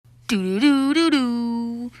Do do do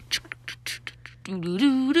do do do do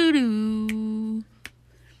do do do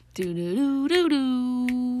do do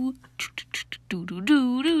do do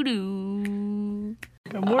do do do.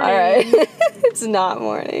 Good morning. All right, it's not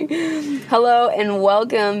morning. Hello and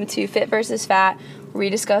welcome to Fit vs. Fat, where we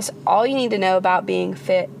discuss all you need to know about being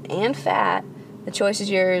fit and fat. The choice is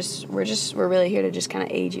yours. We're really here to just kind of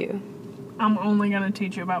aid you. I'm only going to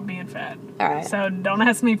teach you about being fat. All right. So don't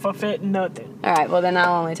ask me for fit nothing. All right. Well, then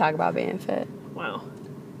I'll only talk about being fit. Well,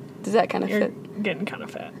 Does that kind of you're fit? getting kind of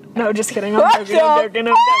fat. No, just kidding. I'm joking.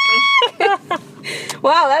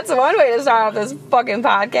 Wow, that's one way to start off this fucking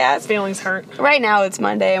podcast. Feelings hurt. Right now it's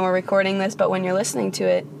Monday and we're recording this, but when you're listening to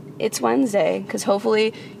it, it's Wednesday. Because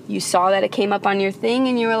hopefully you saw that it came up on your thing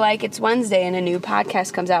and you were like, it's Wednesday, and a new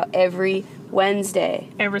podcast comes out every Wednesday.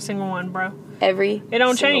 Every single one, bro. It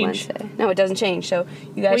don't single change. Wednesday. No, it doesn't change. So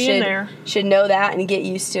you guys We in there. should know that and get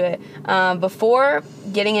used to it. Before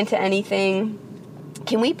getting into anything,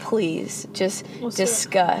 can we please just Let's do it.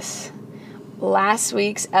 discuss last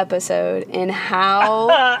week's episode and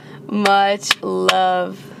how much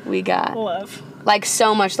love we got? Love. Like,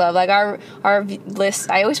 so much love. Like, our list,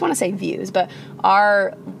 I always want to say views, but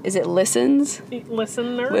is it listens?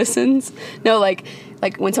 Listener. Listens? No, like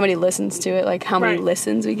when somebody listens to it, like how many Right.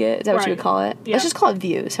 listens we get? Is that what you would Right. call it? Yeah. Let's just call it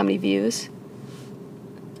views. How many views?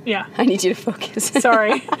 Yeah. I need you to focus.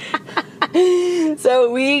 Sorry.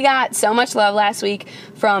 So we got so much love last week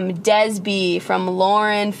from Desby, from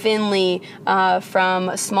Lauren Finley,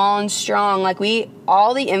 from Small and Strong. Like,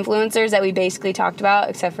 all the influencers that we basically talked about,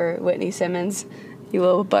 except for Whitney Simmons. You a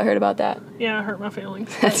little butthurt about that? Yeah, it hurt my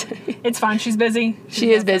feelings. That's It's fine. She's busy.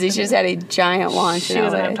 She is busy. She just had a giant launch She in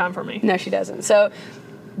doesn't LA. have time for me. No, she doesn't. So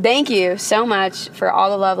thank you so much for all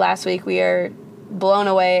the love last week. We are blown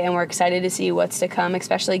away and we're excited to see what's to come,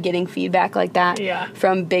 especially getting feedback like that Yeah.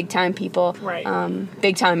 from big time people. Right.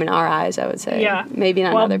 Big time in our eyes, I would say. Yeah. Maybe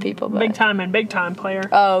not Well, other people, but big time and big time player.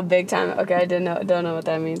 Oh, big time. Okay, I don't know what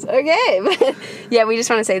that means. Okay. But yeah, we just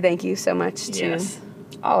want to say thank you so much to Yes.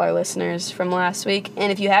 all our listeners from last week.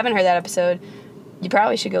 And if you haven't heard that episode, you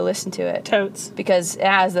probably should go listen to it. Totes. Because it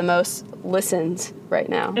has the most listens right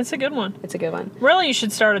now. It's a good one. It's a good one. Really, you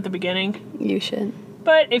should start at the beginning. You should.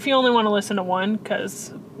 But if you only want to listen to one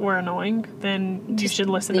because we're annoying, then you should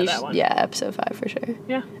listen to that one. Yeah, episode 5 for sure.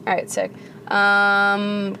 Yeah. All right, sick.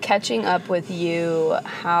 Catching up with you,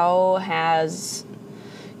 how has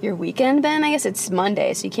your weekend been? I guess it's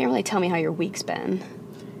Monday, so you can't really tell me how your week's been.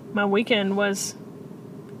 My weekend was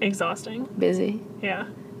exhausting. Busy? Yeah.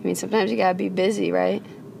 I mean, sometimes you gotta be busy, right?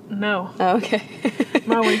 No. Oh, okay.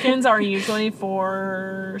 My weekends are usually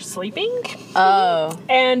for sleeping Oh.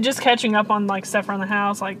 and just catching up on, like, stuff around the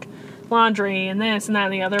house, like laundry and this and that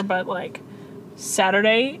and the other. But, like,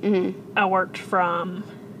 Saturday, I worked from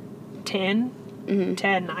 10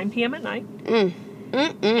 to 9 p.m. at night.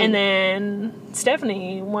 And then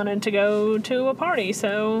Stephanie wanted to go to a party,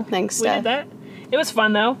 so Thanks, we Steph. did that. It was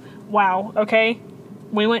fun, though. Wow, okay.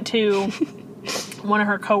 We went to one of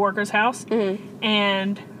her coworkers' house,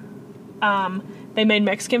 and they made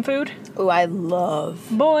Mexican food. Oh, I love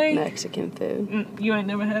Boy, Mexican food. you ain't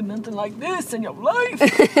never had nothing like this in your life.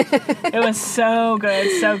 It was so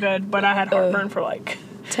good, but I had heartburn for like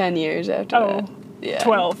 10 years after Oh, that. Yeah.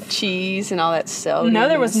 12. Cheese and all that celery. No,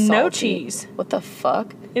 there was and no salty. cheese. What the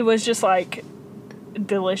fuck? It was just like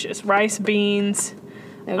delicious. Rice, beans,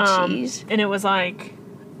 No cheese? and it was like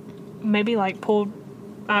maybe like pulled,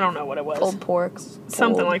 I don't know what it was. Pulled pork?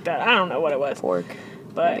 Something Pulled like that. I don't know what it was. pork.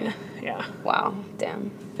 But Yeah. yeah, Wow.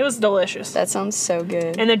 Damn. it was delicious. That sounds so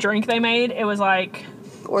good. And the drink they made, it was like,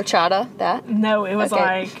 Horchata, that? no, it was Okay.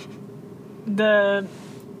 like the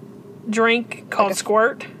drink called a-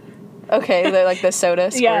 Squirt. Okay, they're like the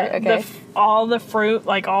soda squirt. Yeah, Okay. all the fruit,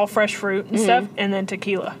 like all fresh fruit and stuff, and then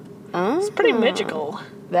tequila. It's Pretty magical.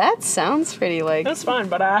 That sounds pretty like. It was fun,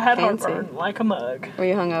 but I had Fancy. heartburn like a mug. Were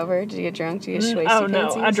you hungover? Did you get drunk? Did you get Oh wasted?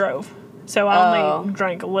 no, I drove. So I Oh. only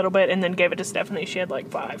drank a little bit and then gave it to Stephanie. She had like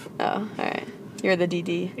 5. Oh, all right. You're the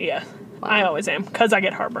DD. Yeah. I always am, because I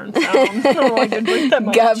get heartburn. So I don't like to drink that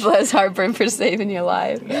much. God bless Heartburn for saving your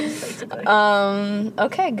life. Yeah, basically.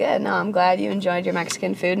 Okay, good. No, I'm glad you enjoyed your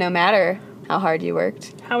Mexican food, no matter how hard you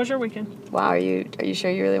worked. How was your weekend? Wow, are you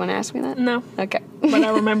sure you really want to ask me that? No. Okay. But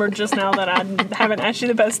I remembered just now that I haven't asked you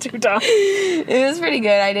the past 2 times. It was pretty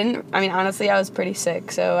good. Honestly, I was pretty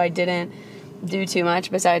sick, so I didn't do too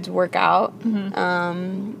much besides work out.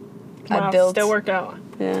 Wow, still worked out.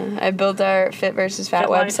 Yeah, I built our Fit vs. Fat Fit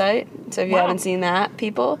Life. website. So if you Wow. haven't seen that,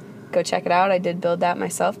 people, go check it out. I did build that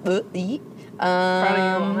myself. Proud of you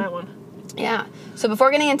on that one. Yeah. So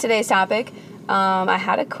before getting into today's topic, I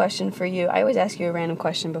had a question for you. I always ask you a random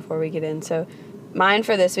question before we get in. So mine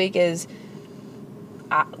for this week is,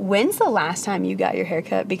 when's the last time you got your hair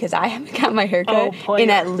cut? Because I haven't got my hair cut in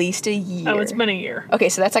at least a year. Oh, it's been a year. Okay,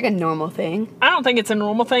 so that's like a normal thing. I don't think it's a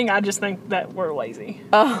normal thing. I just think that we're lazy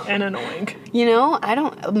and annoying. You know,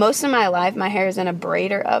 most of my life, my hair is in a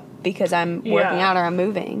braid or up because I'm working out or I'm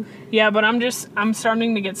moving. Yeah, but I'm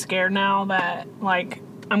starting to get scared now that, like,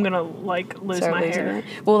 I'm gonna, like, lose my hair. It.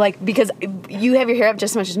 Well, like, because you have your hair up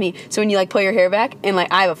just as much as me, so when you, like, pull your hair back, and, like,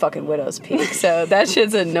 I have a fucking widow's peak, so that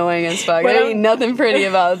shit's annoying as fuck. There ain't nothing pretty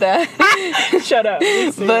about that. Shut up.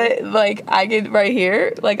 But, like, I get right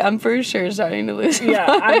here, like, I'm for sure starting to lose. Yeah,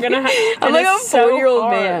 I'm gonna I'm like a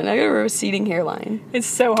 4-year-old man. I got a receding hairline. It's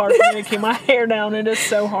so hard for me to keep my hair down. It is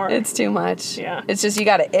so hard. It's too much. Yeah. It's just, you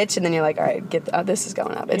gotta itch, and then you're like, all right, this is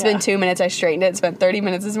going up. It's been 2 minutes, I straightened it. It's been 30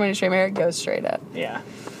 minutes this morning to straighten my hair, it goes straight up. Yeah.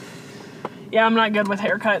 Yeah, I'm not good with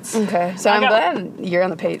haircuts. Okay, so I'm glad you're on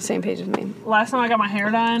the same page with me. Last time I got my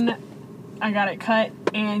hair done, I got it cut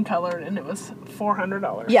and colored, and it was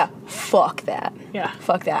 $400. Yeah, fuck that. Yeah.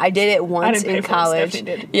 Fuck that. I did it once in college.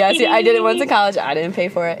 Did. Yeah, see, I did it once in college. I didn't pay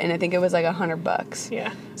for it, and I think it was like $100.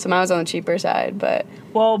 Yeah. So mine was on the cheaper side, but...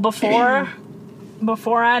 Well, before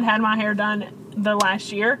I'd had my hair done the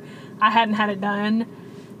last year, I hadn't had it done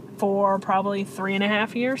for probably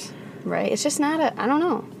 3.5 years. Right. It's just not I don't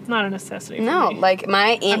know. Not a necessity for me. Like,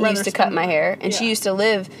 my aunt used to cut my hair, and she used to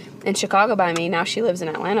live in Chicago by me. Now she lives in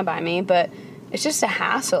Atlanta by me, but it's just a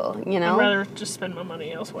hassle, you know? I'd rather just spend my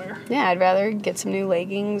money elsewhere. Yeah, I'd rather get some new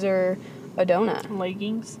leggings or a donut.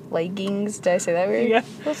 Leggings? Leggings. Did I say that weird? Yeah.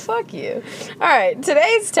 Well, fuck you. All right,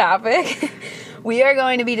 today's topic, we are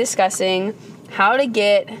going to be discussing how to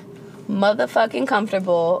get motherfucking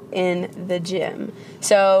comfortable in the gym.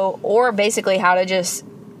 So, or basically how to just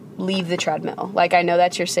leave the treadmill. Like, I know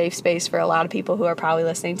that's your safe space for a lot of people who are probably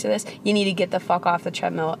listening to this. You need to get the fuck off the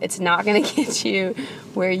treadmill. It's not going to get you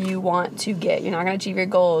where you want to get. You're not going to achieve your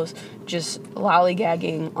goals just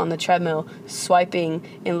lollygagging on the treadmill, swiping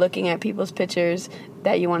and looking at people's pictures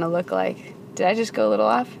that you want to look like. Did I just go a little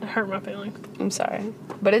off? It hurt my feelings. I'm sorry.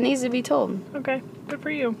 But it needs to be told. Okay. Good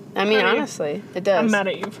for you. I mean, honestly, it does. I'm mad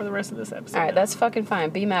at you for the rest of this episode. All right, that's fucking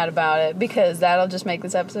fine. Be mad about it, because that'll just make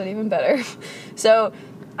this episode even better. So,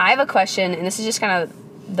 I have a question, and this is just kind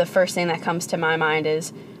of the first thing that comes to my mind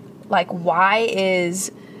is, like, why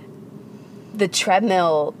is the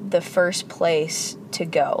treadmill the first place to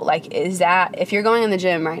go? Like, is that, if you're going in the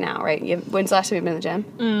gym right now, right? When's the last time you've been in the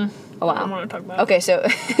gym? A while. I don't want to talk about it. Okay,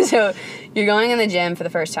 so you're going in the gym for the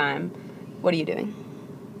first time. What are you doing?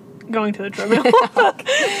 Going to the treadmill.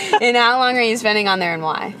 And how long are you spending on there, and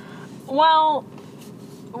why? Well,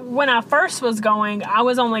 when I first was going, I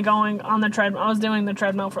was only going on the treadmill. I was doing the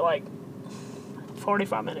treadmill for like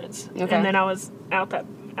 45 minutes. Okay. And then I was out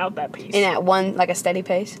that piece. And at one, like a steady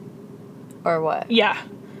pace? Or what? Yeah.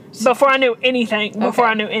 Before I knew anything.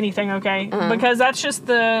 Okay? Because that's just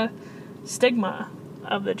the stigma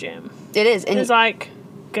of the gym. It is. And it's like,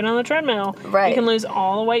 get on the treadmill. Right. You can lose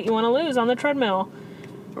all the weight you want to lose on the treadmill.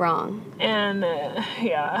 Wrong. And,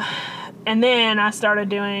 yeah. And then I started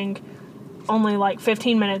doing only like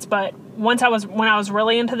 15 minutes, but when I was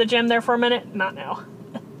really into the gym there for a minute, not now,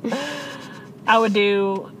 I would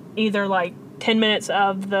do either like 10 minutes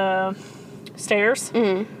of the stairs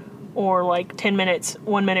or like 10 minutes,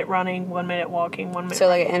 1 minute running, 1 minute walking, 1 minute So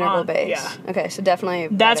like an interval base. Yeah. Okay, so definitely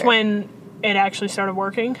That's better. when it actually started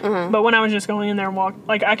working. But when I was just going in there and walk,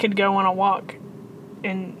 like I could go on a walk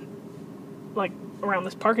and like around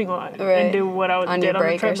this parking lot and do what I did on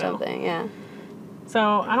the treadmill. Or something, yeah. So,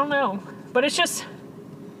 I don't know. But it's just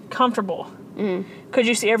comfortable. Because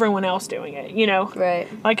you see everyone else doing it, you know? Right.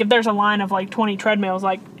 Like, if there's a line of, like, 20 treadmills,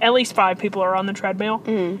 like, at least 5 people are on the treadmill.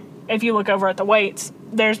 If you look over at the weights,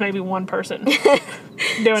 there's maybe one person doing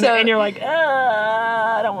it, and you're like,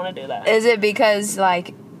 I don't want to do that. Is it because,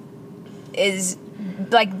 like, because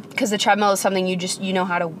the treadmill is something you know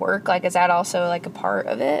how to work? Like, is that also, like, a part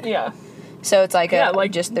of it? Yeah. So it's like,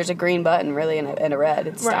 there's a green button, really, and a red.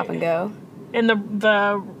 It's stop and go. And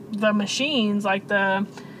the machines, like the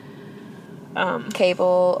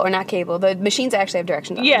cable, or not cable, the machines actually have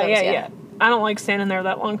directions on them. Yeah. I don't like standing there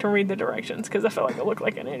that long to read the directions because I feel like I look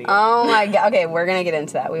like an idiot. Oh my god. Okay, we're gonna get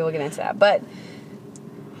into that. We will get into that. But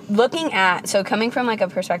coming from like a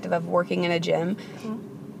perspective of working in a gym,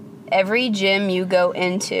 every gym you go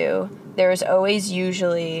into, there's always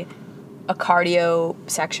usually a cardio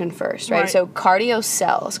section first, right? So cardio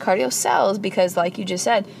sells because, like you just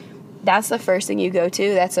said, that's the first thing you go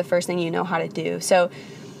to. That's the first thing you know how to do. So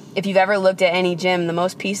if you've ever looked at any gym, the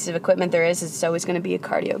most pieces of equipment there is, it's always going to be a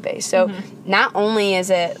cardio base. So not only is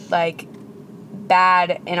it like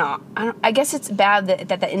bad, I guess it's bad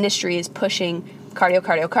that the industry is pushing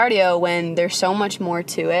cardio when there's so much more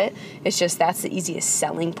to it. It's just that's the easiest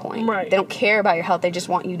selling point. Right. They don't care about your health. They just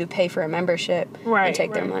want you to pay for a membership and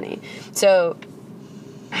take their money. So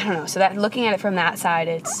I don't know. So that looking at it from that side,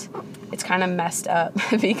 it's kind of messed up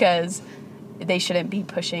because they shouldn't be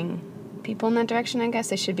pushing people in that direction. I guess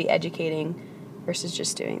they should be educating versus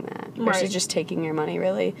just doing that versus just taking your money,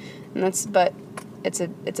 really. And but it's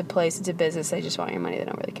a place, it's a business. They just want your money. They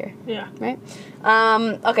don't really care. Yeah. Right.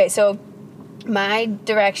 Okay. So my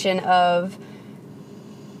direction of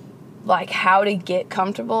like how to get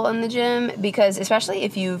comfortable in the gym, because especially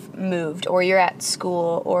if you've moved or you're at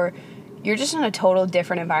school or you're just in a total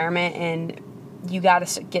different environment and you got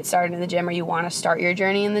to get started in the gym or you want to start your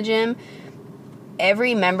journey in the gym,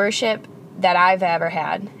 every membership that I've ever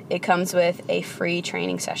had, it comes with a free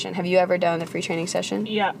training session. Have you ever done a free training session?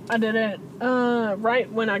 Yeah, I did it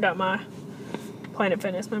right when I got my Planet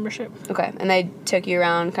Fitness membership. Okay, and they took you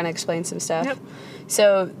around, kind of explained some stuff. Yep.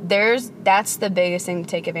 So that's the biggest thing to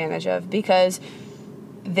take advantage of, because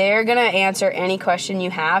they're going to answer any question you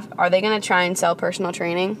have. Are they going to try and sell personal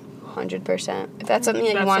training? 100%. If that's something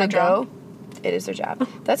that you want to go, it is their job.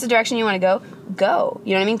 If that's the direction you want to go.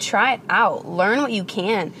 You know what I mean? Try it out. Learn what you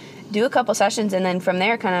can. Do a couple sessions, and then from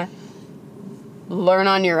there kind of learn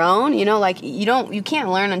on your own. You know, like you can't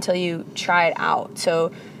learn until you try it out.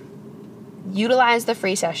 So utilize the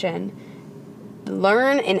free session.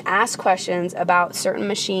 Learn and ask questions about certain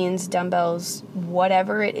machines, dumbbells,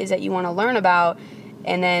 whatever it is that you want to learn about,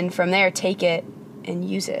 and then from there take it and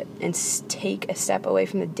use it and take a step away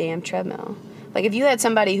from the damn treadmill. Like if you had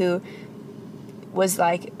somebody who was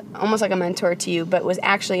like almost like a mentor to you but was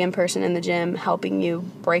actually in person in the gym helping you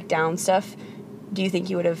break down stuff, do you think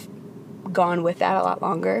you would have gone with that a lot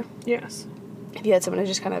longer? Yes. If you had someone to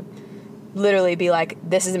just kind of literally be like,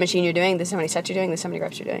 this is the machine you're doing, this is how many sets you're doing, this is how many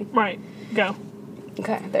reps you're doing. Right. Go.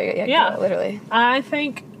 Okay, there you go. Yeah. Go, literally. I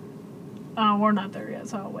think we're not there yet,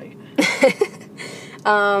 so I'll wait.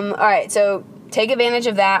 All right, so take advantage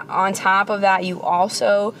of that. On top of that,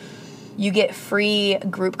 you get free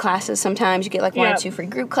group classes sometimes. You get like 1 or 2 free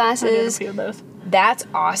group classes. I did a few of those. That's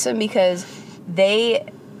awesome because a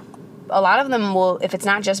lot of them will, if it's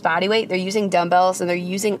not just body weight, they're using dumbbells and they're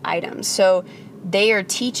using items. So they are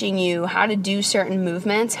teaching you how to do certain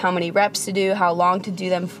movements, how many reps to do, how long to do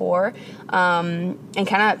them for, and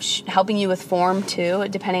kind of helping you with form too,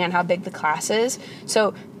 depending on how big the class is.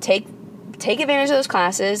 So take advantage of those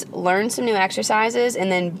classes, learn some new exercises,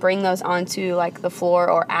 and then bring those onto like the floor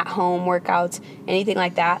or at home workouts, anything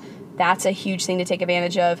like that. That's a huge thing to take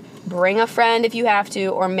advantage of. Bring a friend if you have to,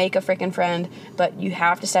 or make a freaking friend, but you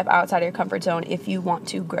have to step outside of your comfort zone if you want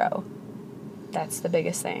to grow. That's the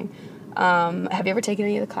biggest thing. Have you ever taken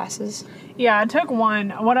any of the classes? Yeah, I took one.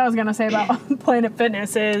 What I was going to say about Planet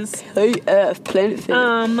Fitness is... Planet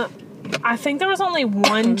Fitness. I think there was only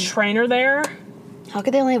one trainer there. How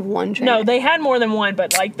could they only have one trainer? No, they had more than one,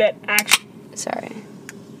 but like that actually... Sorry.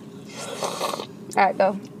 All right,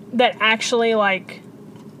 go. That actually like...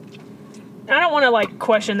 I don't want to like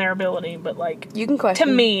question their ability, but like... You can question.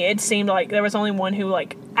 To me, it seemed like there was only one who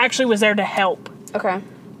like actually was there to help. Okay.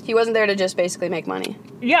 He wasn't there to just basically make money.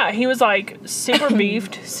 Yeah, he was like super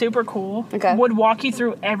beefed, super cool. Okay. Would walk you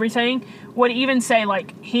through everything. Would even say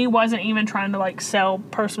like he wasn't even trying to like sell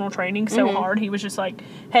personal training so hard. He was just like,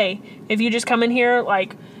 hey, if you just come in here,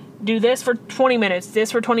 like do this for 20 minutes,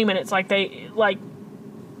 this for 20 minutes. Like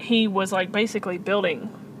he was like basically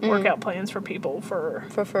building workout plans for people for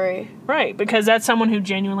free. Right, because that's someone who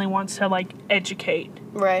genuinely wants to like educate.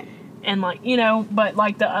 Right. And like, you know, but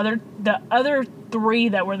like the other 3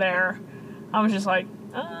 that were there, I was just like,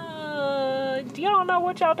 do y'all know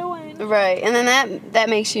what y'all doing? Right. And then that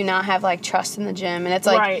makes you not have like trust in the gym. And it's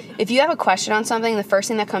like, if you have a question on something, the first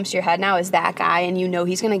thing that comes to your head now is that guy, and you know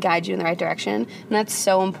he's going to guide you in the right direction. And that's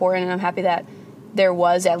so important. And I'm happy that there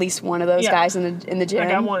was at least one of those guys in the gym.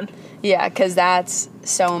 I got one. Yeah, because that's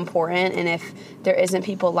so important. And if there isn't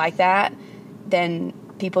people like that, then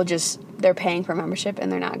people they're paying for membership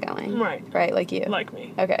and they're not going. Right. Right, like you. Like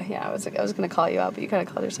me. Okay, yeah, I was going to call you out, but you kind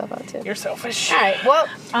of called yourself out too. You're selfish. All right, well.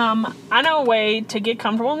 I know a way to get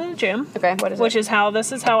comfortable in the gym. Okay, what is it?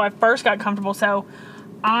 This is how I first got comfortable. So,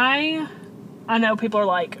 I know people are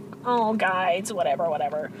like, oh, guides,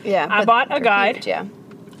 whatever. Yeah. I bought a guide. Huge, yeah.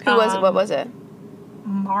 Who was it? What was it?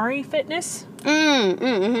 Mari Fitness.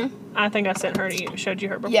 I think I sent her to you. Showed you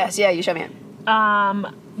her before. Yes, yeah, you showed me it.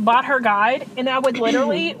 Bought her guide, and I would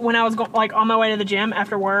literally, when I was like on my way to the gym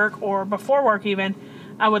after work or before work even,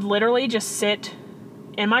 I would literally just sit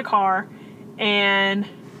in my car and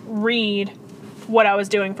read what I was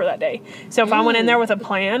doing for that day. So if I went in there with a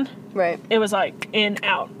plan, Right. It was like in,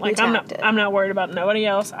 out. Like I'm not worried about nobody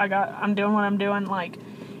else. I'm doing what I'm doing. Like,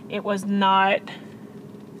 it was not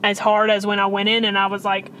as hard as when I went in and I was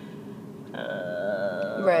like,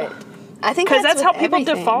 right. I think because that's how people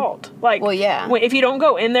everything. default. Like, well, yeah. If you don't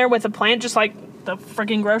go in there with a plan, just like the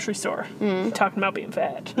freaking grocery store, talking about being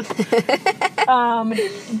fat.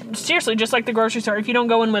 Seriously, just like the grocery store, if you don't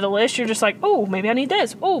go in with a list, you're just like, oh, maybe I need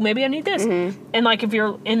this. Oh, maybe I need this. And like if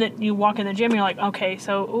you're you walk in the gym, you're like, okay,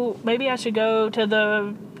 so maybe I should go to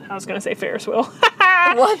the. I was gonna say Ferris wheel.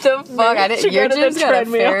 What the fuck? I didn't. Your gym's got a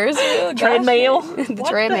Ferris wheel. Treadmill. The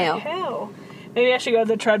treadmill. What the hell? Maybe I should go to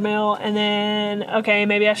the treadmill, and then okay,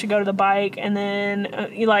 maybe I should go to the bike, and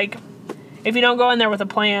then like, if you don't go in there with a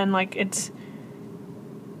plan, like it's.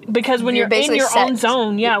 Because when you're in your own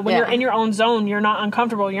zone, when you're in your own zone, you're not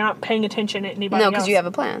uncomfortable. You're not paying attention to anybody else. No, because you have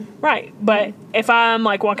a plan. Right. But if I'm,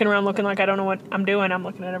 like, walking around looking like I don't know what I'm doing, I'm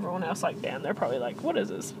looking at everyone else like, damn, they're probably like, what is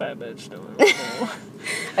this fat bitch doing?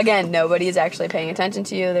 Again, nobody's actually paying attention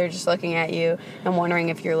to you. They're just looking at you and wondering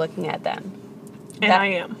if you're looking at them. And I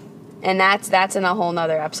am. And that's in a whole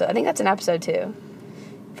nother episode. I think that's in episode 2.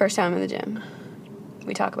 First time in the gym.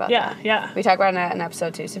 We talk about that. Yeah. We talk about that in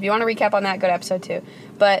episode 2. So if you want to recap on that, go to episode 2.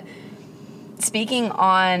 But speaking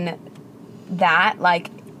on that, like,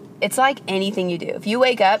 it's like anything you do. If you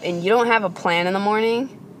wake up and you don't have a plan in the morning,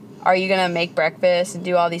 are you going to make breakfast and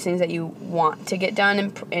do all these things that you want to get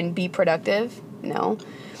done and be productive? No.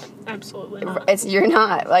 Absolutely not. You're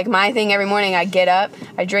not. Like, my thing every morning, I get up,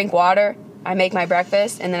 I drink water, I make my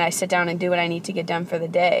breakfast, and then I sit down and do what I need to get done for the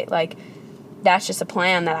day. Like, that's just a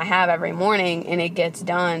plan that I have every morning, and it gets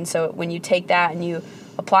done. So when you take that and you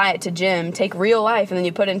apply it to gym, take real life, and then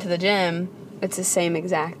you put it into the gym, it's the same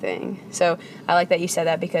exact thing. So I like that you said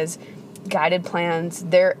that, because guided plans,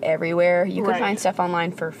 they're everywhere. You can find stuff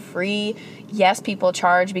online for free. Yes, people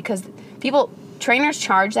charge because trainers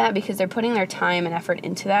charge that because they're putting their time and effort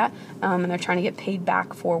into that, and they're trying to get paid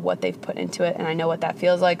back for what they've put into it, and I know what that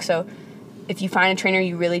feels like. So if you find a trainer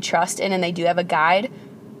you really trust in and they do have a guide,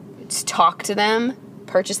 talk to them,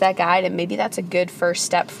 purchase that guide, and maybe that's a good first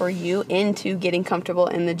step for you into getting comfortable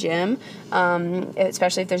in the gym,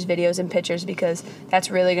 especially if there's videos and pictures, because that's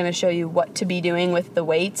really going to show you what to be doing with the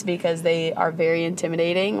weights, because they are very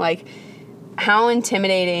intimidating. Like, how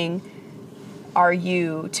intimidating are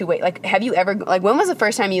you to weight? Like, have you ever, like, when was the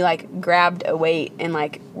first time you, like, grabbed a weight and,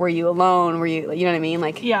 like, were you alone? Were you know what I mean?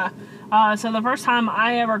 Like, yeah. So the first time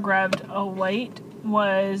I ever grabbed a weight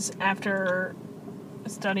was after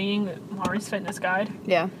studying Mari's Fitness Guide.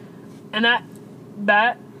 Yeah. And that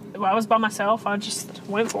well, I was by myself. I just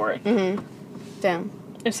went for it. Mm-hmm. Damn.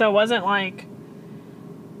 And so it wasn't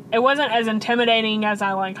as intimidating as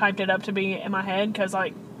I, like, hyped it up to be in my head, because,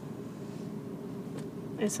 like,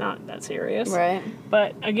 it's not that serious. Right.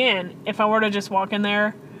 But again, if I were to just walk in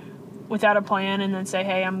there without a plan and then say,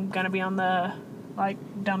 hey, I'm going to be on the, like,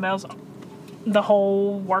 dumbbells the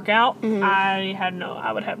whole workout,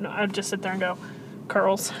 I'd just sit there and go,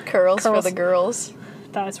 curls for the girls.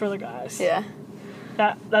 Thighs for the guys. Yeah.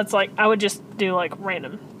 That's like, I would just do, like,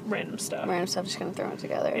 random stuff. Random stuff, just kind of throw it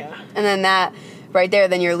together. Yeah. And then that, right there,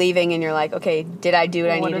 then you're leaving and you're like, okay, did I do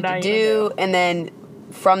what I needed to do? And then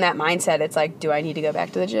from that mindset, it's like, do I need to go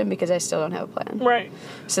back to the gym because I still don't have a plan? Right.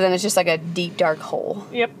 So then it's just like a deep, dark hole.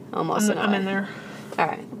 Yep. Almost. I'm in there. All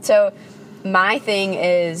right. So my thing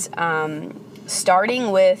is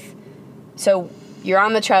starting with, so you're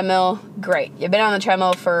on the treadmill, great. You've been on the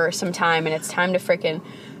treadmill for some time, and it's time to freaking,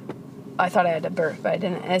 I thought I had to burp, but I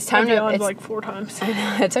didn't. And it's time to, it's like 4 times. I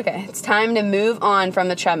know, it's okay. It's time to move on from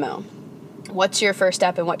the treadmill. What's your first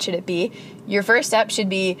step, and what should it be? Your first step should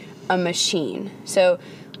be a machine. So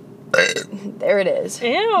there it is.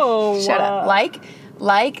 Ew. Shut up.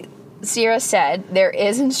 Like Sierra said, there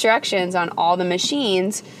is instructions on all the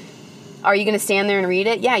machines. Are you going to stand there and read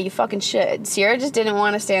it? Yeah, you fucking should. Sierra just didn't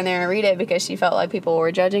want to stand there and read it because she felt like people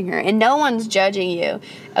were judging her. And no one's judging you.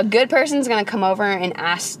 A good person's going to come over and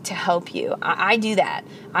ask to help you. I do that.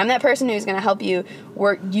 I'm that person who's going to help you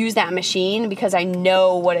use that machine because I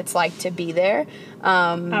know what it's like to be there.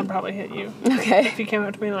 I'd probably hit you. Okay. If you came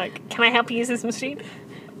up to me like, can I help you use this machine?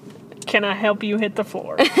 Can I help you hit the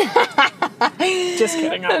floor? Just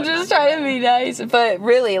kidding. I'm just trying to be nice. But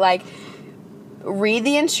really, like, read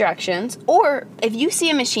the instructions, or if you see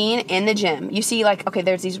a machine in the gym, you see, like, okay,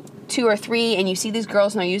 there's these 2 or 3, and you see these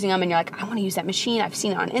girls and they're using them, and you're like, I want to use that machine. I've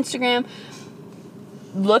seen it on Instagram.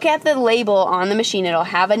 Look at the label on the machine. It'll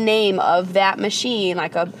have a name of that machine,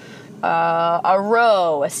 like a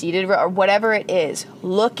row, a seated row, or whatever it is.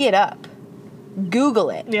 Look it up. Google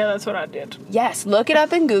it. Yeah, that's what I did. Yes, look it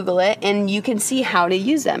up and Google it, and you can see how to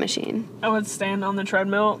use that machine. I would stand on the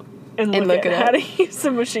treadmill and look at how to use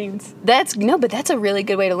the machines. That's a really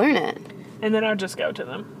good way to learn it. And then I'll just go to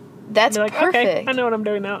them. That's like, perfect. Okay, I know what I'm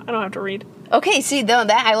doing now. I don't have to read. Okay, see, though,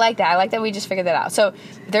 that I like that. I like that we just figured that out. So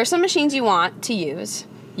there's some machines you want to use.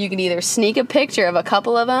 You can either sneak a picture of a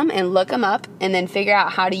couple of them and look them up and then figure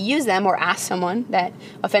out how to use them, or ask someone,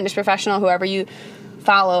 a fitness professional, whoever you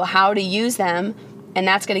follow, how to use them, and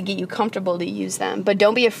that's going to get you comfortable to use them. But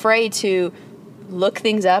don't be afraid to look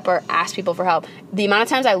things up or ask people for help. The amount of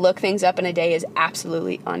times I look things up in a day is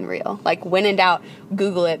absolutely unreal. Like, when in doubt,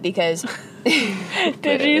 Google it, because...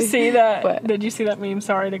 Did you see that? What? Did you see that meme?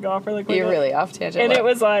 Sorry to go off really quick. You're really off tangent. And it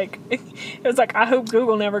was like, I hope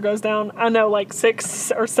Google never goes down. I know like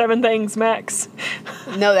 6 or 7 things max.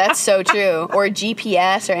 No, that's so true. Or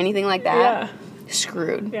GPS or anything like that. Yeah.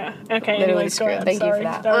 Screwed. Yeah. Okay. Literally anyways, screwed. Thank you for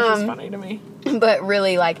that. That was just funny to me. But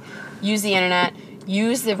really, like, use the internet.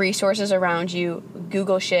 Use the resources around you.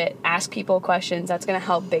 Google shit. Ask people questions. That's going to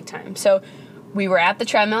help big time. So we were at the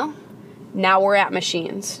treadmill. Now we're at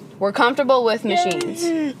machines. We're comfortable with machines.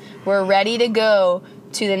 Yay. We're ready to go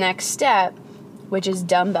to the next step, which is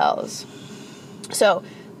dumbbells. So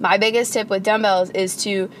my biggest tip with dumbbells is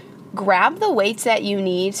to grab the weights that you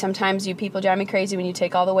need. Sometimes you people drive me crazy when you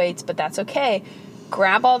take all the weights, but that's okay.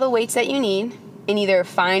 Grab all the weights that you need and either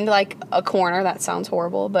find like a corner. That sounds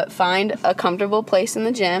horrible, but find a comfortable place in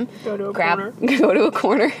the gym. Go to a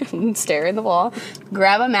corner and stare at the wall.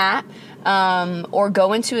 Grab a mat. Or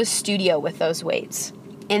go into a studio with those weights.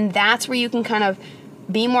 And that's where you can kind of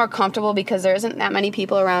be more comfortable, because there isn't that many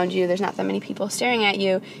people around you. There's not that many people staring at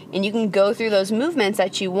you. And you can go through those movements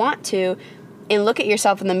that you want to and look at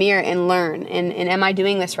yourself in the mirror and learn. And am I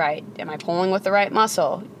doing this right? Am I pulling with the right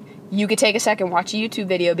muscle? You could take a second, watch a YouTube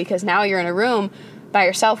video, because now you're in a room by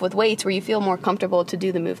yourself with weights where you feel more comfortable to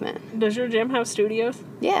do the movement. Does your gym have studios?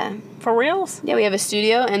 Yeah. For reals? Yeah, we have a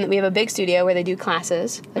studio, and we have a big studio where they do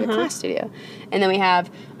classes, like a class studio. And then we have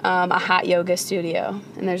a hot yoga studio,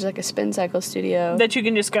 and there's like a spin cycle studio. That you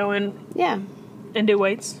can just go in and do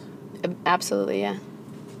weights? Absolutely, yeah.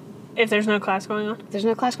 If there's no class going on? If there's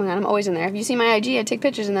no class going on, I'm always in there. If you see my IG, I take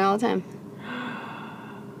pictures in there all the time.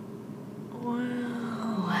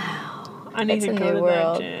 Wow. I need to go to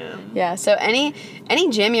that gym. Yeah, so any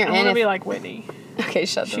gym you're in... I want to be like Whitney. Okay,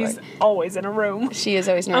 shut the door. She's always in a room. She is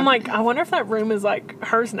always in a room. I'm like, I wonder if that room is like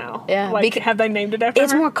hers now. Yeah. Like, have they named it after her?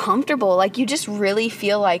 It's more comfortable. Like, you just really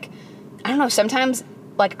feel like... I don't know, sometimes...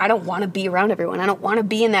 Like, I don't want to be around everyone. I don't want to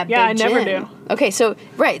be in that big gym. Yeah, I never do. Okay, so,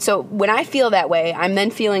 right. So, when I feel that way, I'm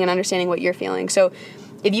then feeling and understanding what you're feeling. So,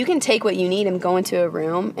 if you can take what you need and go into a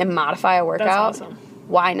room and modify a workout, that's awesome.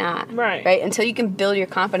 Why not? Right. Right? Until you can build your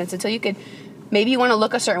confidence, until you could... Maybe you want to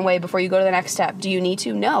look a certain way before you go to the next step. Do you need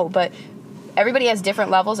to? No, but everybody has different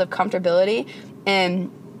levels of comfortability, and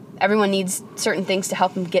everyone needs certain things to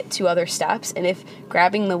help them get to other steps. And if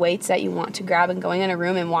grabbing the weights that you want to grab and going in a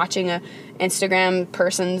room and watching a Instagram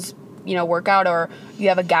person's, workout, or you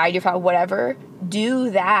have a guide, you found whatever, do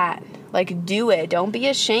that. Like, do it. Don't be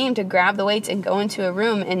ashamed to grab the weights and go into a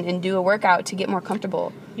room and do a workout to get more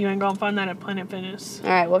comfortable. You ain't gonna find that at Planet Fitness. All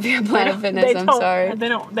right, well, if you're at Planet Fitness, I'm sorry.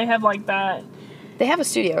 They have like that. They have a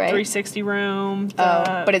studio, right? 360 room.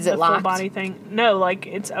 But is it locked? Full body thing. No, like,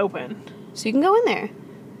 it's open. So you can go in there.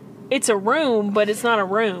 It's a room, but it's not a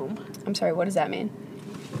room. I'm sorry, what does that mean?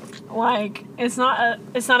 Like, it's not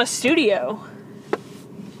a studio.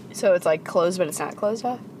 So it's like closed, but it's not closed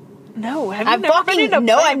off? No, have you never been in a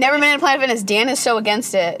No, I've never been in Planet Fitness. Dan is so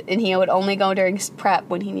against it, and he would only go during prep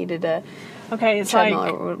when he needed a treadmill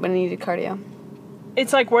or when he needed cardio.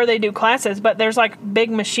 It's like where they do classes, but there's like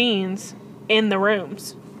big machines in the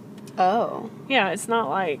rooms. Oh. Yeah, it's not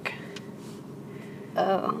like...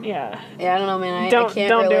 Oh. Yeah. Yeah, I don't know, man. I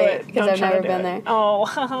can't relate because I've never been there.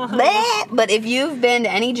 Oh. But if you've been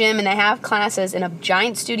to any gym and they have classes in a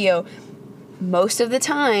giant studio, most of the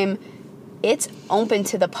time, it's open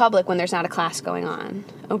to the public when there's not a class going on.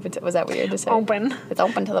 Was that weird to say? Open. It's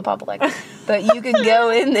open to the public. But you can go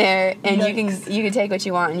in there and you can take what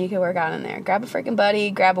you want and you can work out in there. Grab a freaking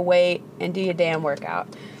buddy, grab a weight, and do your damn workout.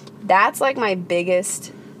 That's like my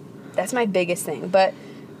biggest thing. But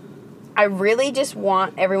I really just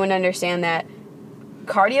want everyone to understand that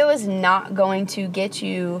cardio is not going to get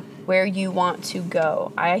you where you want to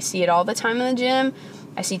go. I see it all the time in the gym.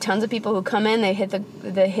 I see tons of people who come in, they hit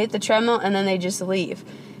the treadmill, and then they just leave.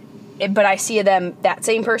 But I see that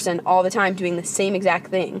same person all the time doing the same exact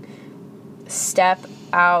thing. Step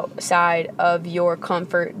outside of your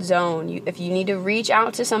comfort zone. If you need to reach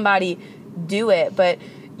out to somebody, do it. But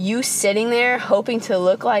you sitting there hoping to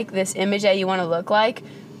look like this image that you want to look like,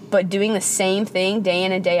 but doing the same thing day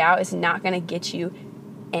in and day out is not going to get you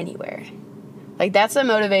anywhere. Like, that's the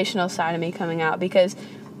motivational side of me coming out, because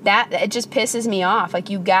it just pisses me off. Like,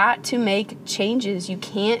 you got to make changes. You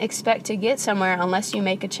can't expect to get somewhere unless you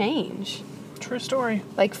make a change. True story.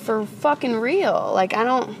 Like, for fucking real. Like, I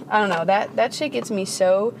don't know. That shit gets me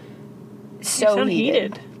so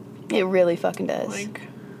heated. It really fucking does.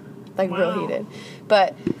 Like wow. real heated.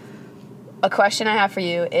 But a question I have for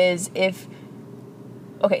you is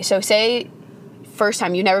okay, so say first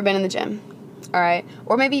time, you've never been in the gym. All right?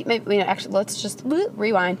 Or maybe actually, let's just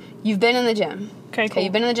rewind. You've been in the gym. Okay, cool.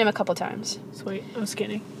 You've been in the gym a couple times. Sweet. I'm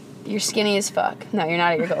skinny. You're skinny as fuck. No, you're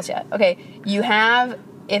not at your goals yet. Okay,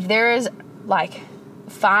 if there is like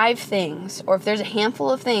 5 things, or if there's a handful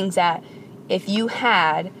of things that if you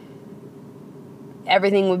had,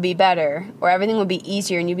 everything would be better, or everything would be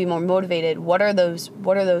easier and you'd be more motivated, what are those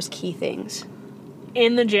key things?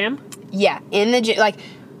 In the gym? Yeah, in the gym, like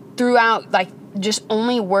throughout, like just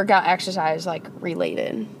only workout exercise, like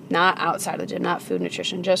related, not outside of the gym, not food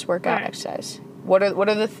nutrition, just workout exercise. What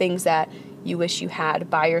are the things that you wish you had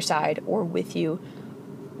by your side or with you,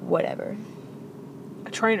 whatever?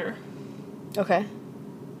 A trainer. Okay.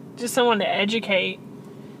 Just someone to educate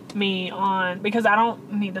me on, because I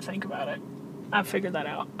don't need to think about it. I've figured that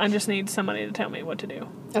out. I just need somebody to tell me what to do.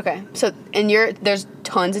 Okay. So, and there's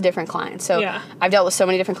tons of different clients. So, yeah. I've dealt with so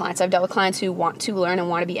many different clients. I've dealt with clients who want to learn and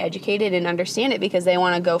want to be educated and understand it because they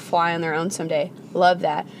want to go fly on their own someday. Love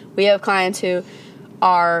that. We have clients who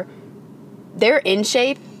they're in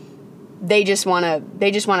shape. They just want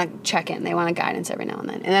to check in. They want a guidance every now and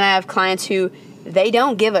then. And then I have clients who they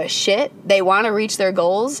don't give a shit. They want to reach their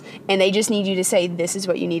goals, and they just need you to say, this is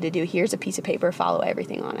what you need to do. Here's a piece of paper. Follow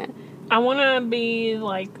everything on it. I want to be,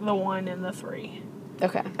 like, the 1 and the 3.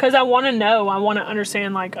 Okay. Because I want to know. I want to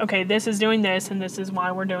understand, like, okay, this is doing this, and this is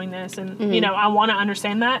why we're doing this. And, Mm-hmm. I want to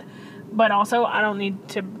understand that. But also, I don't need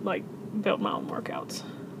to, like, build my own workouts.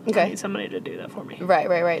 Okay. I need somebody to do that for me.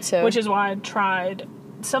 Right. So, Which is why I tried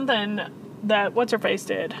something that What's-Her-Face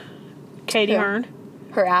did. Katie Hearn.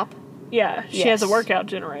 her app. Yeah, she has a workout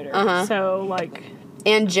generator. Uh-huh. So, like...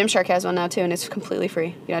 And Gymshark has one now, too, and it's completely free.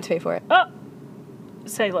 You don't have to pay for it. Oh!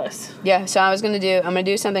 Say less. Yeah, so I'm going to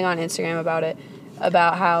do something on Instagram about it,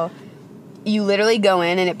 about how you literally go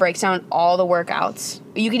in and it breaks down all the workouts.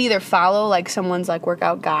 You could either follow, like, someone's, like,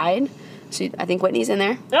 workout guide. So I think Whitney's in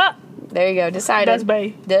there. Ah! There you go. Decided. That's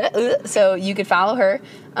bae. So you could follow her.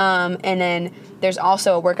 And then there's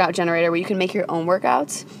also a workout generator where you can make your own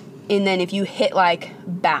workouts. And then if you hit, like,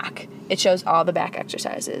 back, it shows all the back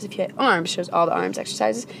exercises. If you hit arms, it shows all the arms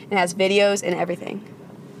exercises. And it has videos and everything.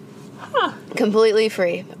 Huh. Completely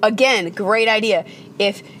free. Again, great idea.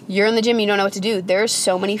 If you're in the gym and you don't know what to do, there's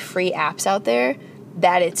so many free apps out there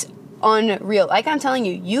that it's unreal. Like I'm telling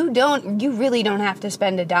you, you really don't have to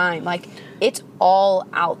spend a dime. Like, it's all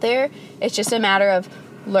out there. It's just a matter of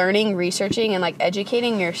learning, researching, and like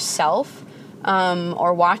educating yourself,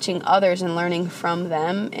 or watching others and learning from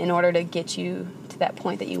them in order to get you to that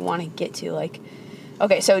point that you want to get to. Like,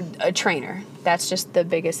 okay, so a trainer. That's just the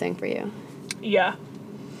biggest thing for you. Yeah.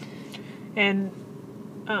 And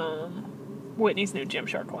Whitney's new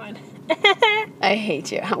Gymshark line. I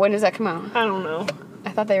hate you. When does that come out? I don't know.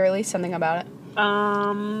 I thought they released something about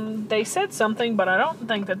it. They said something, but I don't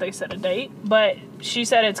think that they set a date. But she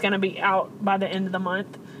said it's going to be out by the end of the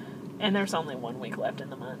month, and there's only 1 week left in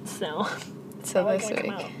the month, so this week.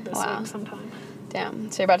 come out this week sometime. Damn.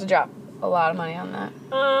 So you're about to drop a lot of money on that.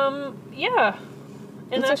 Yeah.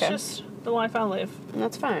 And that's okay. just the life I live. And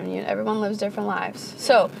that's fine. Everyone lives different lives.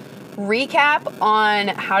 So, recap on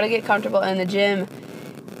how to get comfortable in the gym.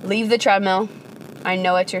 Leave the treadmill. I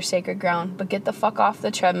know it's your sacred ground, but get the fuck off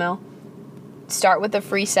the treadmill. Start with the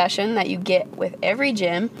free session that you get with every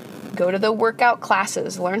gym. Go to the workout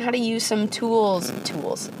classes. Learn how to use some tools.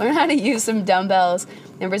 Learn how to use some dumbbells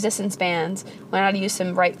and resistance bands. Learn how to use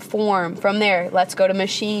some right form. From there, let's go to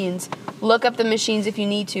machines. Look up the machines if you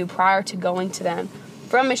need to prior to going to them.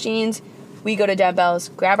 From machines, we go to dumbbells,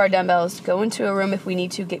 grab our dumbbells, go into a room if we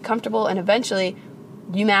need to, get comfortable, and eventually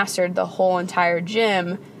you mastered the whole entire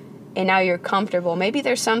gym, and now you're comfortable. Maybe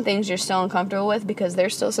there's some things you're still uncomfortable with because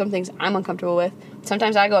there's still some things I'm uncomfortable with.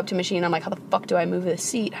 Sometimes I go up to a machine, I'm like, how the fuck do I move this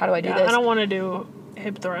seat? How do I do this? I don't want to do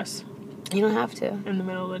hip thrusts You don't have to. in the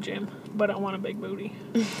middle of the gym, but I want a big booty.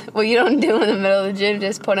 Well, you don't do them in the middle of the gym.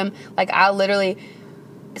 Just put them, like,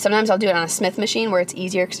 sometimes I'll do it on a Smith machine where it's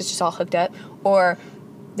easier because it's just all hooked up. Or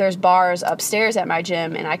there's bars upstairs at my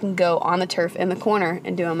gym, and I can go on the turf in the corner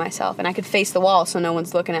and do them myself. And I could face the wall so no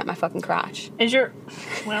one's looking at my fucking crotch. Is your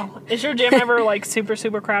gym ever, like, super,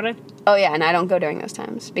 super crowded? Oh, yeah, and I don't go during those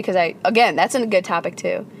times. Because, that's a good topic,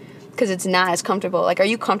 too. Because it's not as comfortable. Like, are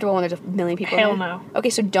you comfortable when there's a million people Hell in there? no. Okay,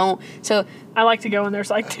 so don't. So I like to go when there's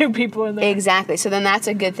like 2 people in there. exactly. So then that's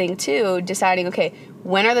a good thing too. Deciding, okay,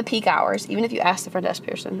 when are the peak hours? Even if you ask the front desk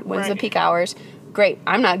person, when's the Right. peak hours? Great.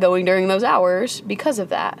 I'm not going during those hours because of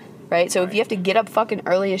that. Right. So if Right. you have to get up fucking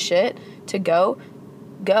early as shit to go.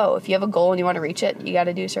 If you have a goal and you want to reach it, you got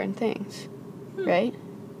to do certain things. Right.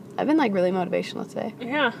 I've been like really motivational today.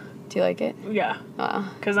 Yeah. Do you like it? Yeah. Wow.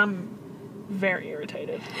 Because I'm very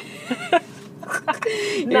irritated.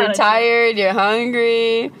 You're Not a- tired. You're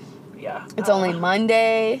hungry. Yeah. It's only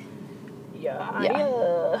Monday. Yeah.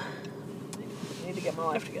 Yeah. I need to get my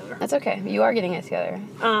life together. That's okay. You are getting it together.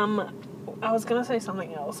 I was gonna say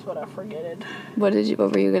something else, but I forget it. What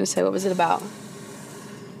were you gonna say? What was it about?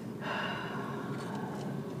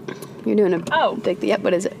 You're doing a big. Yep.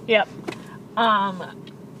 What is it? Yep.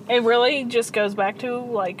 It really just goes back to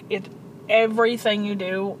like everything you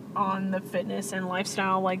do on the fitness and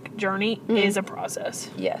lifestyle like journey is a process.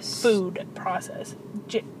 Yes. Food process.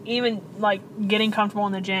 Even like getting comfortable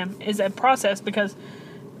in the gym is a process because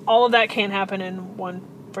all of that can't happen in one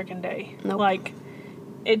freaking day. Nope. Like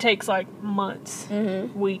it takes like months,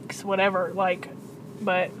 weeks, whatever. Like,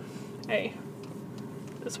 but hey,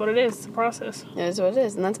 that's what it is. It's a process. It is what it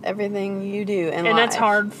is, and that's everything you do in life. And that's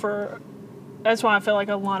hard that's why I feel like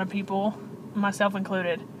a lot of people, myself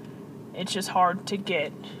included, it's just hard to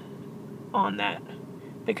get on that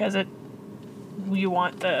because you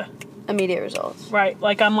want the immediate results. right.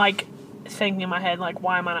 Like I'm like thinking in my head like,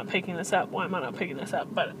 why am I not picking this up? Why am I not picking this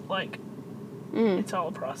up? But like, it's all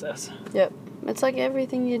a process. Yep. It's like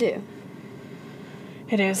everything you do.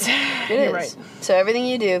 It is. It You're is. right. So everything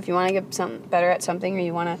you do, if you want to get better at something or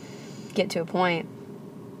you want to get to a point,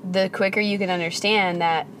 the quicker you can understand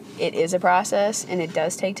that it is a process and it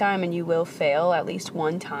does take time and you will fail at least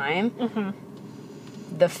one time,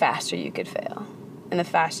 the faster you could fail. And the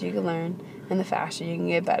faster you can learn and the faster you can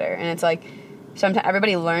get better. And it's like sometimes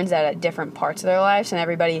everybody learns that at different parts of their lives and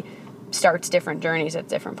everybody starts different journeys at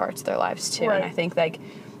different parts of their lives too. Right. And I think like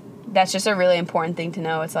that's just a really important thing to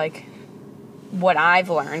know. It's like what I've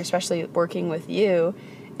learned, especially working with you,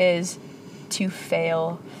 is to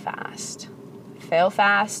fail fast. Fail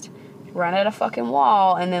fast, run at a fucking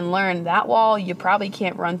wall, and then learn that wall you probably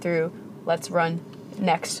can't run through. Let's run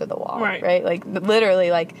next to the wall. Right? Like,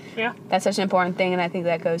 literally, like, Yeah. that's such an important thing, and I think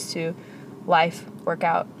that goes to life,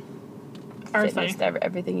 workout, Everything. fitness,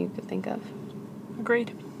 everything you could think of.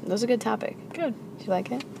 Agreed. That was a good topic. Good. Did you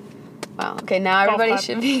like it? Wow. Okay, now Golf everybody clap.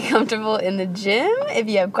 should be comfortable in the gym. If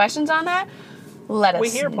you have questions on that, let us We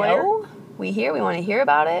here, know. player. We want to hear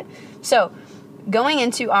about it. So, going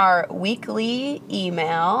into our weekly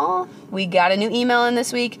email, we got a new email in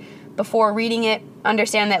this week. Before reading it,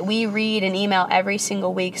 understand that we read an email every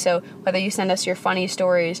single week. So, whether you send us your funny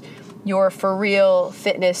stories, your for real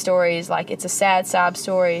fitness stories, like it's a sad sob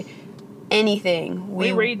story, anything.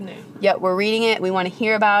 We reading it. Yep, we're reading it. We want to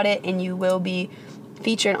hear about it, and you will be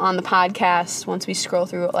featured on the podcast once we scroll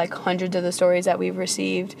through like hundreds of the stories that we've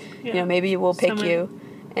received. Yeah. You know, maybe we'll pick many. you,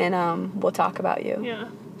 and we'll talk about you. Yeah.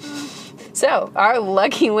 So our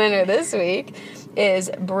lucky winner this week is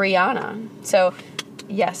Brianna. So,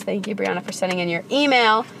 yes, thank you, Brianna, for sending in your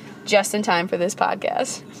email just in time for this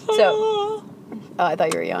podcast. So, oh, I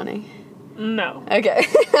thought you were yawning. No. Okay.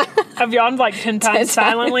 I've yawned like 10 times 10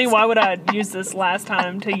 silently. times. Why would I use this last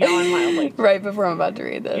time to yawn loudly? Right before I'm about to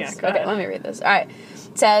read this. Yeah, go Okay, ahead. let me read this. All right.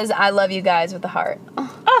 It says, I love you guys with a heart.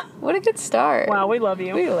 Oh, what a good start. Wow, we love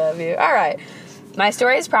you. We love you. All right. My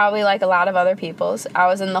story is probably like a lot of other people's. I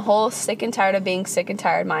was in the whole sick and tired of being sick and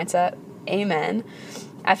tired mindset. Amen.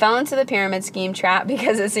 I fell into the pyramid scheme trap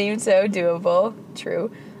because it seemed so doable.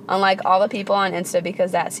 True. Unlike all the people on Insta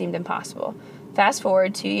because that seemed impossible. Fast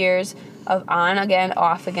forward 2 years of on again,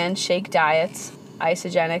 off again, shake diets,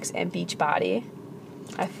 isogenics, and Beachbody.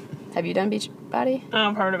 Have you done Beachbody?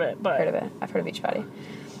 I've heard of it, but Heard of it. I've heard of Beachbody.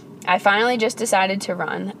 I finally just decided to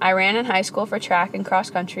run. I ran in high school for track and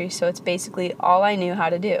cross country, so it's basically all I knew how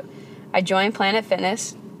to do. I joined Planet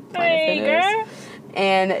Fitness. Hey, girl.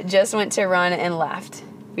 And just went to run and left.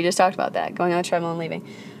 We just talked about that, going on a treadmill and leaving.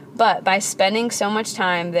 But by spending so much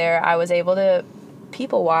time there, I was able to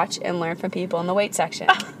people watch and learn from people in the weight section.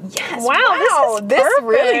 Yes. Wow, this is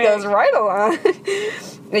really perfect. goes right along.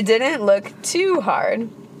 It didn't look too hard.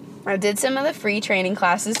 I did some of the free training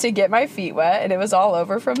classes to get my feet wet, and it was all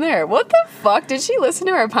over from there. What the fuck? Did she listen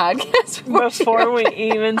to our podcast before we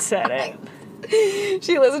even said it.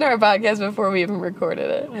 She listened to our podcast before we even recorded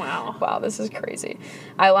it. Wow. Wow, this is crazy.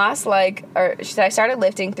 I started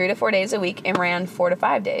lifting 3 to 4 days a week and ran 4 to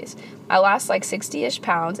 5 days. I lost like 60-ish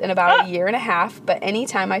pounds in about a year and a half, but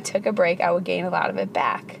anytime I took a break, I would gain a lot of it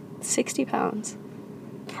back. 60 pounds.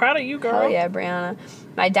 proud of you, girl. Hell yeah, Brianna.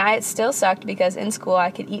 My diet still sucked because in school I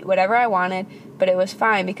could eat whatever I wanted, but it was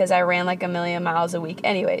fine because I ran like 1,000,000 miles a week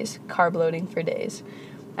anyways, carb loading for days.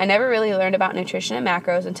 I never really learned about nutrition and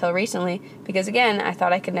macros until recently because, again, I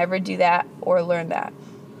thought I could never do that or learn that.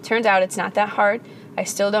 Turns out it's not that hard. I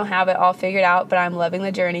still don't have it all figured out, but I'm loving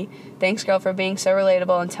the journey. Thanks, girl, for being so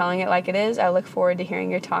relatable and telling it like it is. I look forward to hearing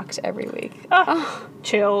your talks every week.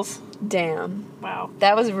 Chills. Damn. Wow.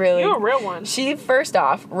 That was really... You're a real one. She, first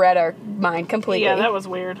off, read our mind completely. Yeah, that was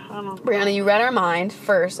weird. Brianna, you read our mind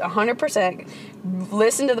first, 100%.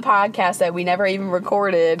 Listened to the podcast that we never even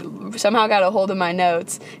recorded, somehow got a hold of my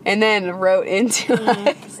notes, and then wrote into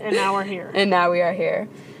us. And now we're here. And now we are here.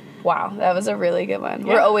 Wow, that was a really good one.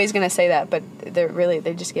 Yeah. We're always going to say that, but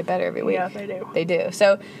they just get better every week. Yeah, they do. They do.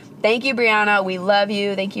 So thank you, Brianna. We love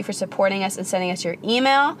you. Thank you for supporting us and sending us your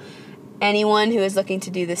email. Anyone who is looking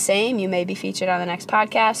to do the same, you may be featured on the next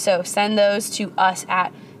podcast. So send those to us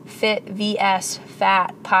at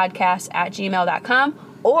fitvsfatpodcast@gmail.com,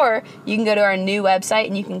 or you can go to our new website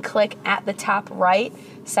and you can click at the top right,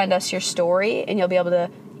 send us your story, and you'll be able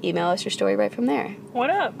to email us your story right from there.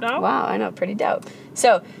 What up, dog? Wow, I know, pretty dope.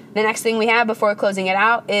 So the next thing we have before closing it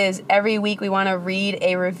out is every week we want to read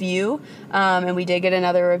a review, and we did get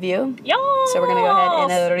another review. Yes! So we're going to go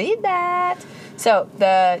ahead and read that. So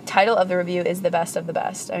the title of the review is The Best of the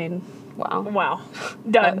Best. I mean, wow. Wow.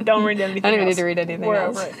 Done. Don't read anything I don't even else. need to read anything We're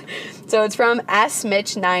else. over it. So it's from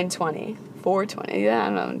SMitch920. 420. Yeah, I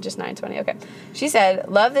don't know, just 920. Okay. She said,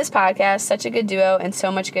 love this podcast. Such a good duo and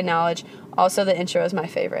so much good knowledge. Also, the intro is my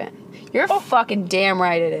favorite. You're fucking damn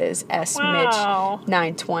right it is,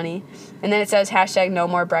 SMitch920. And then it says, hashtag no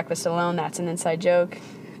more breakfast alone. That's an inside joke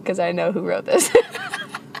because I know who wrote this.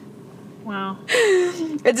 Wow.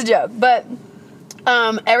 It's a joke. But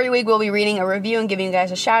every week we'll be reading a review and giving you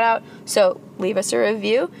guys a shout out. So leave us a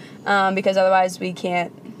review because otherwise we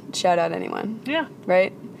can't shout out anyone. Yeah.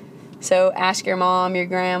 Right? So ask your mom, your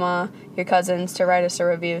grandma, your cousins to write us a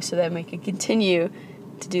review so then we can continue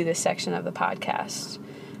to do this section of the podcast.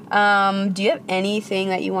 Do you have anything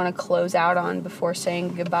that you want to close out on before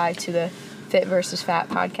saying goodbye to the Fit versus Fat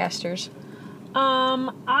podcasters?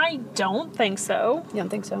 I don't think so. You don't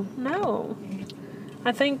think so? No.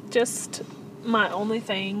 I think just my only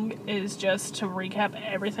thing is just to recap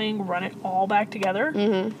everything, run it all back together.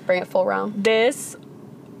 Mm-hmm. Bring it full round. This,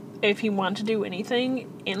 if you want to do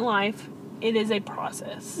anything in life, it is a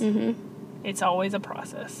process. Mm-hmm. It's always a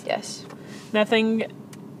process. Yes. Nothing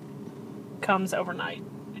comes overnight.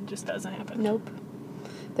 It just doesn't happen. Nope.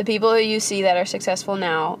 The people who you see that are successful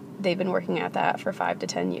now, they've been working at that for 5 to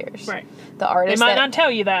 10 years. Right. The artist They might not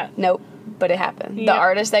tell you that. Nope, but it happened. Yep. The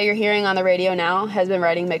artist that you're hearing on the radio now has been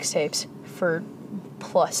writing mixtapes for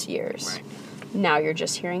plus years. Right. Now you're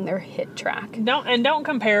just hearing their hit track. Don't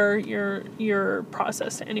compare your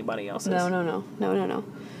process to anybody else's. No.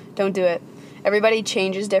 Don't do it. Everybody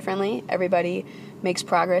changes differently. Everybody makes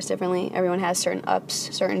progress differently. Everyone has certain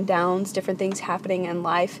ups, certain downs, different things happening in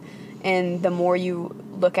life. And the more you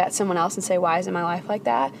look at someone else and say, why isn't my life like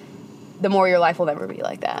that? The more your life will never be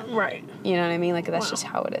like that. Right. You know what I mean? Like, that's just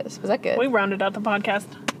how it is. Was that good? We rounded out the podcast.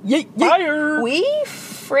 Fire! We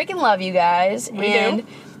freaking love you guys. We and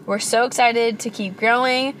do. We're so excited to keep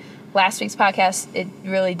growing. Last week's podcast, it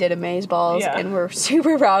really did amaze balls, and we're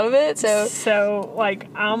super proud of it. So, like,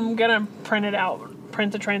 I'm going to print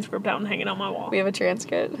the transcript out and hang it on my wall. We have a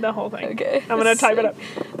transcript? The whole thing. Okay. I'm going to type it up.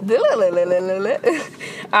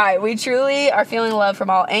 All right, we truly are feeling love from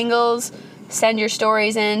all angles. Send your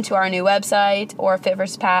stories in to our new website or Fit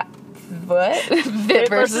versus Pat. What? Fit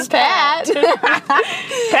versus Pat.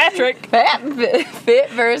 Patrick. Fit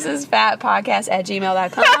versus Fat podcast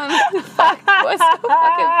 @gmail.com. Fuck, what's so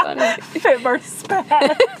fucking funny? Fit versus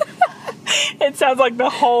Pat. It sounds like the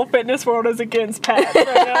whole fitness world is against Pat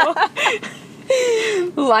right now.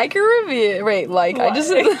 Like a review. Wait, like. I just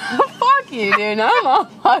said, fuck you, dude. Now I'm all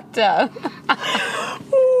fucked up.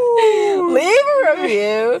 Leave a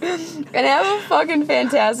review and have a fucking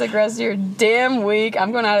fantastic rest of your damn week.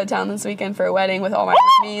 I'm going out of town this weekend for a wedding with all my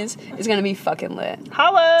homies. It's going to be fucking lit.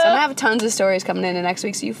 Holla! So I'm going to have tons of stories coming in next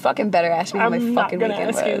week, so you fucking better ask me how my fucking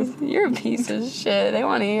weekend was. You. You're a piece of shit. They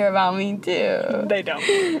want to hear about me too. They don't.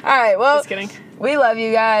 All right, well, just kidding. We love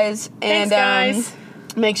you guys. And Thanks, guys.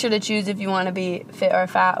 Make sure to choose if you want to be fit or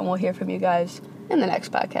fat, and we'll hear from you guys in the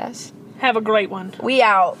next podcast. Have a great one. We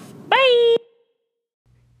out. Bye!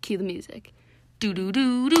 Cue the music. Do do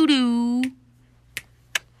do do do.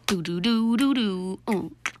 Do do do do do.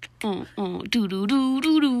 Do do do do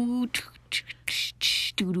do.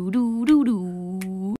 Do do do do do.